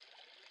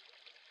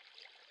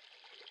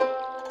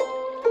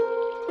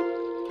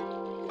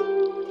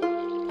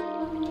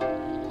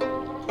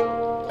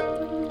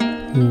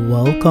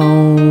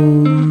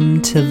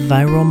Welcome to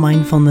Viral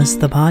Mindfulness,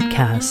 the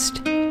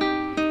podcast.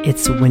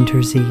 It's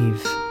Winter's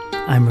Eve.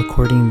 I'm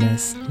recording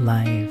this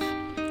live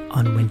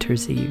on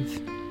Winter's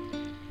Eve.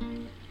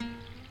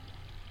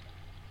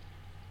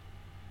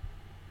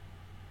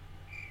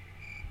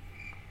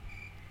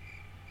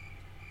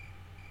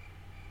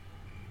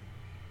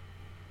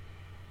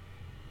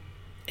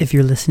 If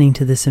you're listening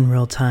to this in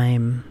real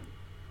time,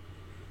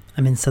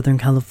 I'm in Southern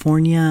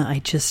California. I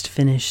just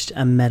finished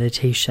a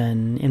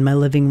meditation in my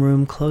living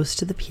room close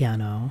to the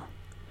piano.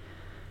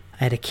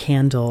 I had a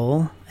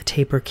candle, a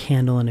taper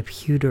candle, and a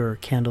pewter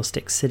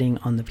candlestick sitting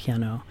on the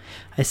piano.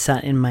 I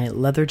sat in my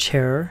leather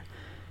chair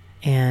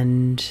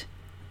and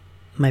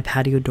my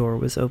patio door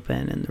was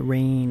open and the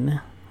rain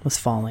was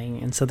falling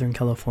in Southern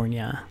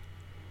California.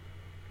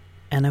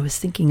 And I was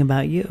thinking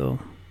about you.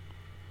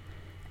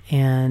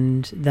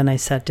 And then I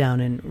sat down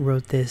and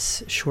wrote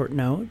this short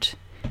note.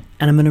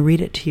 And I'm going to read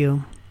it to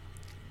you.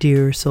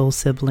 Dear soul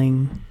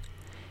sibling,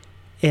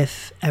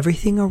 if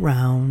everything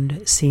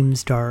around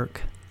seems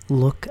dark,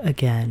 look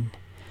again.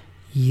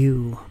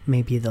 You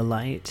may be the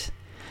light.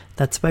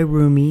 That's by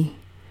Rumi.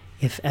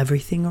 If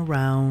everything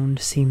around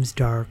seems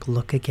dark,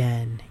 look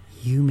again.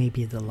 You may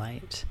be the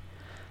light.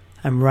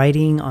 I'm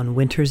writing on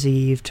Winter's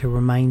Eve to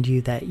remind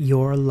you that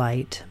your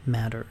light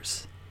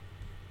matters.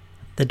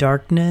 The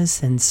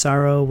darkness and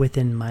sorrow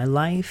within my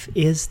life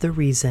is the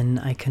reason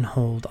I can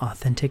hold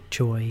authentic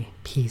joy,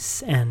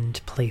 peace, and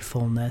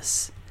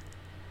playfulness.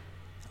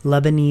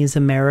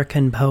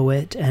 Lebanese-American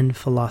poet and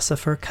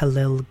philosopher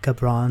Khalil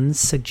Gibran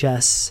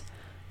suggests,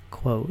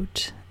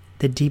 quote,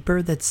 "The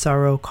deeper that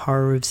sorrow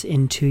carves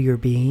into your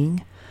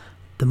being,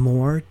 the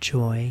more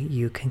joy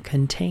you can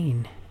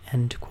contain,"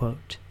 end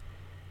quote.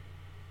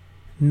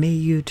 May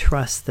you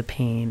trust the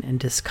pain and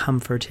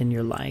discomfort in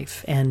your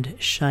life and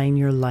shine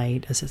your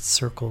light as it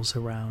circles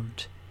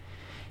around.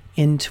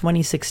 In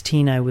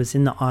 2016, I was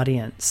in the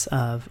audience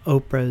of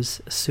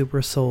Oprah's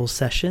Super Soul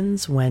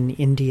Sessions when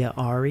India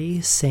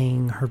Ari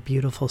sang her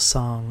beautiful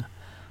song,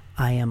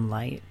 I Am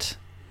Light.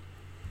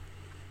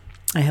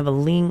 I have a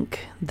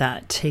link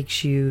that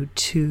takes you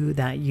to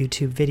that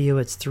YouTube video.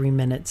 It's 3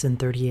 minutes and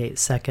 38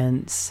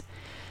 seconds.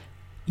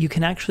 You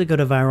can actually go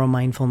to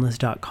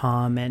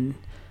viralmindfulness.com and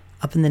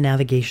up in the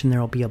navigation, there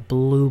will be a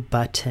blue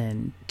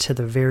button to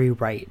the very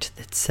right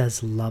that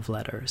says Love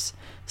Letters.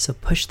 So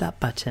push that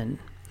button.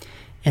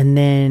 And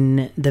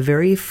then the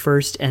very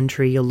first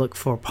entry, you'll look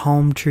for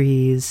palm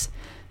trees,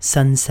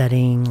 sun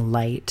setting,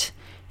 light,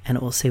 and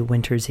it will say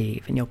Winter's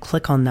Eve. And you'll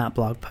click on that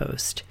blog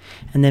post.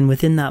 And then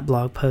within that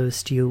blog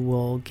post, you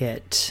will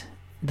get,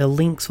 the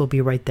links will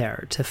be right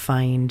there to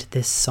find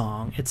this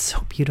song. It's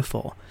so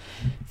beautiful.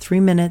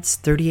 3 minutes,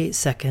 38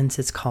 seconds.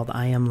 It's called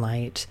I Am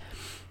Light.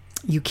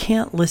 You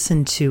can't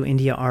listen to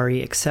India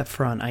Ari except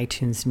for on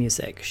iTunes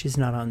Music. She's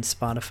not on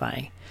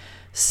Spotify.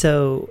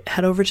 So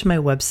head over to my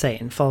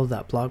website and follow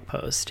that blog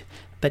post.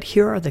 But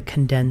here are the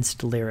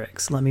condensed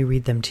lyrics. Let me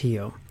read them to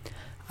you.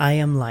 I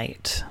am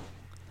light.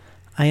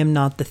 I am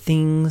not the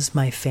things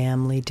my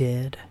family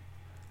did.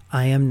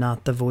 I am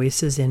not the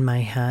voices in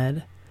my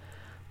head.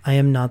 I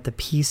am not the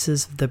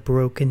pieces of the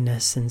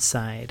brokenness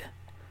inside.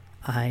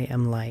 I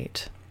am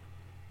light.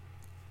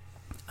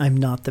 I'm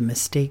not the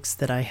mistakes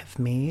that I have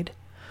made,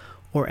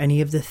 or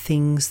any of the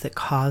things that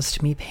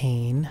caused me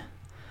pain.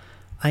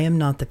 I am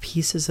not the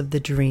pieces of the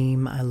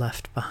dream I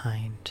left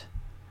behind.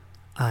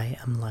 I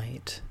am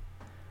light.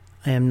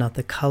 I am not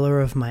the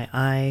color of my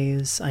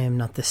eyes. I am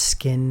not the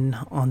skin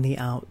on the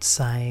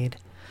outside.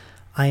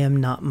 I am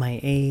not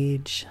my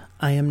age.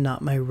 I am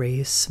not my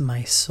race.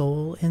 My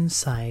soul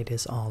inside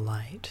is all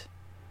light.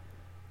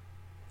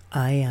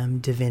 I am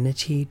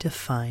divinity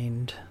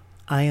defined.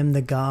 I am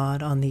the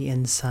God on the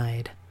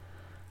inside.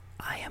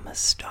 I am a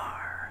star.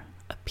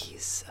 A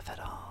piece of it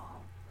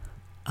all.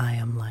 I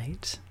am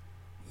light.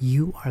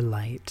 You are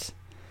light.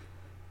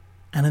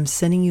 And I'm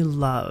sending you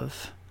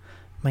love.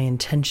 My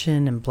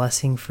intention and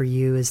blessing for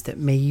you is that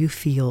may you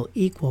feel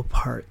equal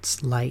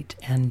parts light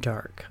and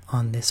dark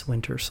on this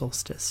winter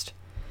solstice.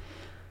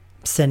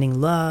 I'm sending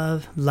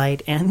love,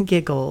 light, and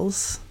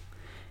giggles.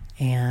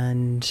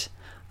 And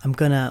I'm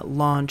going to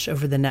launch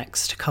over the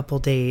next couple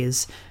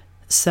days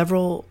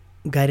several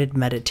guided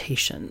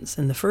meditations.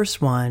 And the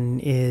first one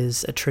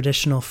is a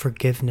traditional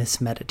forgiveness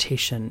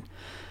meditation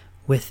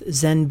with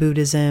Zen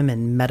Buddhism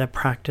and metta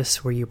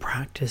practice, where you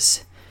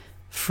practice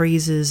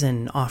phrases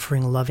and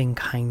offering loving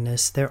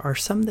kindness. There are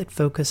some that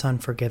focus on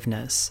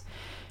forgiveness.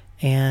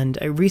 And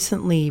I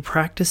recently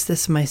practiced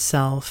this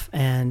myself,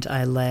 and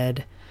I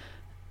led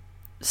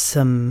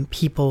some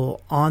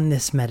people on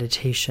this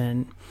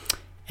meditation,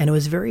 and it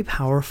was very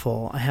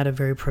powerful. I had a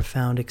very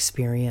profound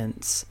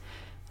experience.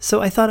 So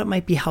I thought it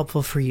might be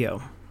helpful for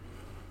you.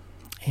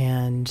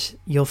 And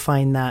you'll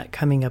find that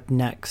coming up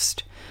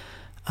next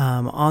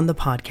on the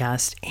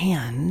podcast.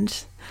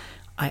 And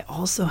I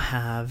also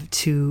have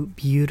 2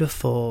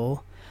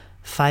 beautiful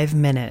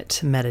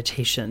 5-minute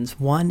meditations.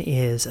 One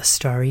is A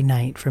Starry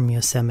Night from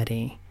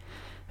Yosemite.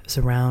 It was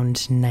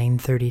around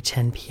 9:30,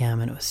 10 p.m.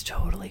 and it was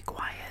totally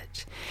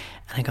quiet.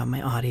 And I got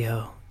my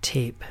audio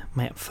tape,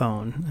 my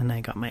phone, and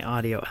I got my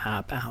audio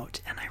app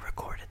out and I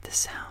recorded the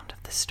sound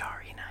of the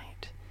starry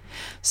night.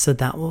 So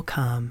that will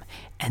come.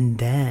 And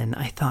then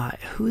I thought,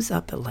 who's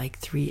up at like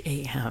 3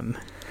 a.m.?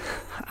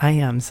 I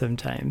am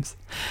sometimes.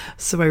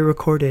 So I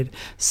recorded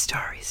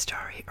Starry,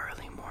 Starry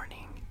Early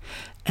Morning.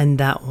 And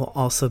that will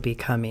also be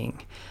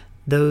coming.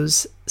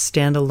 Those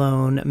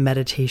standalone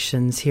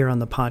meditations here on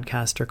the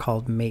podcast are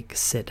called Make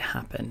Sit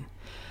Happen.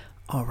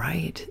 All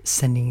right,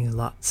 sending you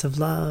lots of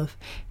love.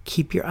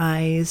 Keep your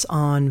eyes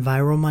on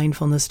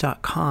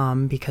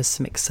viralmindfulness.com because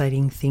some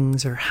exciting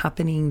things are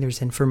happening.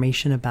 There's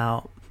information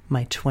about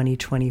my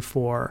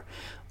 2024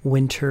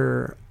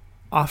 winter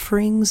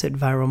offerings at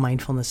Viral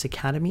Mindfulness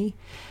Academy.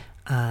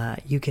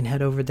 You can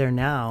head over there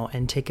now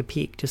and take a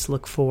peek. Just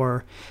look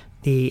for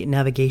the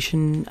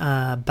navigation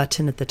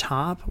button at the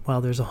top. Well,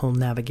 there's a whole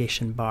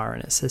navigation bar,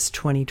 and it says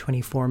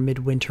 2024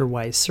 Midwinter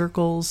Wise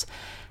Circles,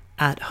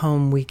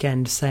 at-home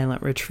weekend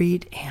silent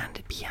retreat,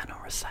 and piano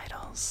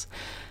recitals.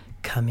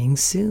 Coming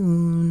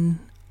soon.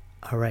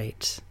 All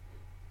right.